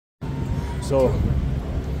So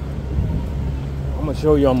I'm gonna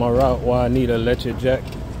show you on my route why I need an electric jack.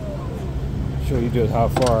 Show you just how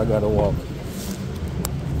far I gotta walk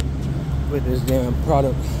with this damn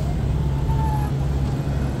product.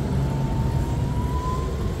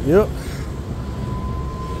 Yep.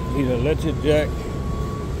 Need an electric jack.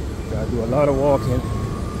 Gotta do a lot of walking.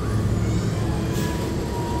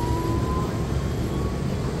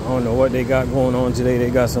 I don't know what they got going on today. They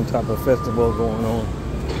got some type of festival going on.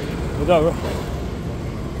 What's up, bro?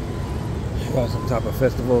 Got some type of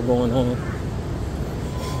festival going on.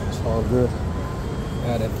 It's all good. I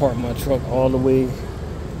had to park my truck all the way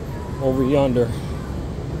over yonder.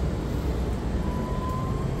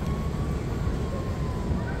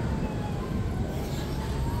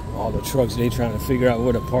 All the trucks, they trying to figure out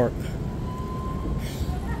where to park.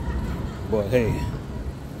 But hey,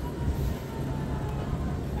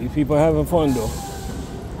 these people are having fun though.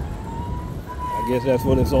 I guess that's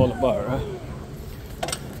what it's all about, right?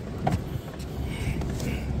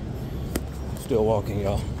 Still walking,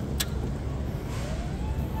 y'all.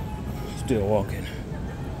 Still walking.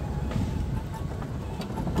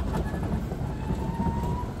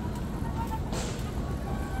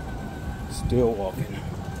 Still walking.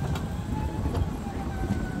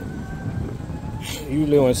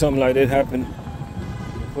 Usually when something like this happens,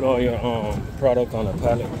 you put all your product on a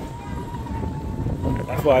pallet.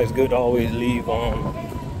 That's why it's good to always leave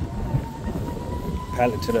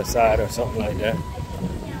pallet to the side or something like that.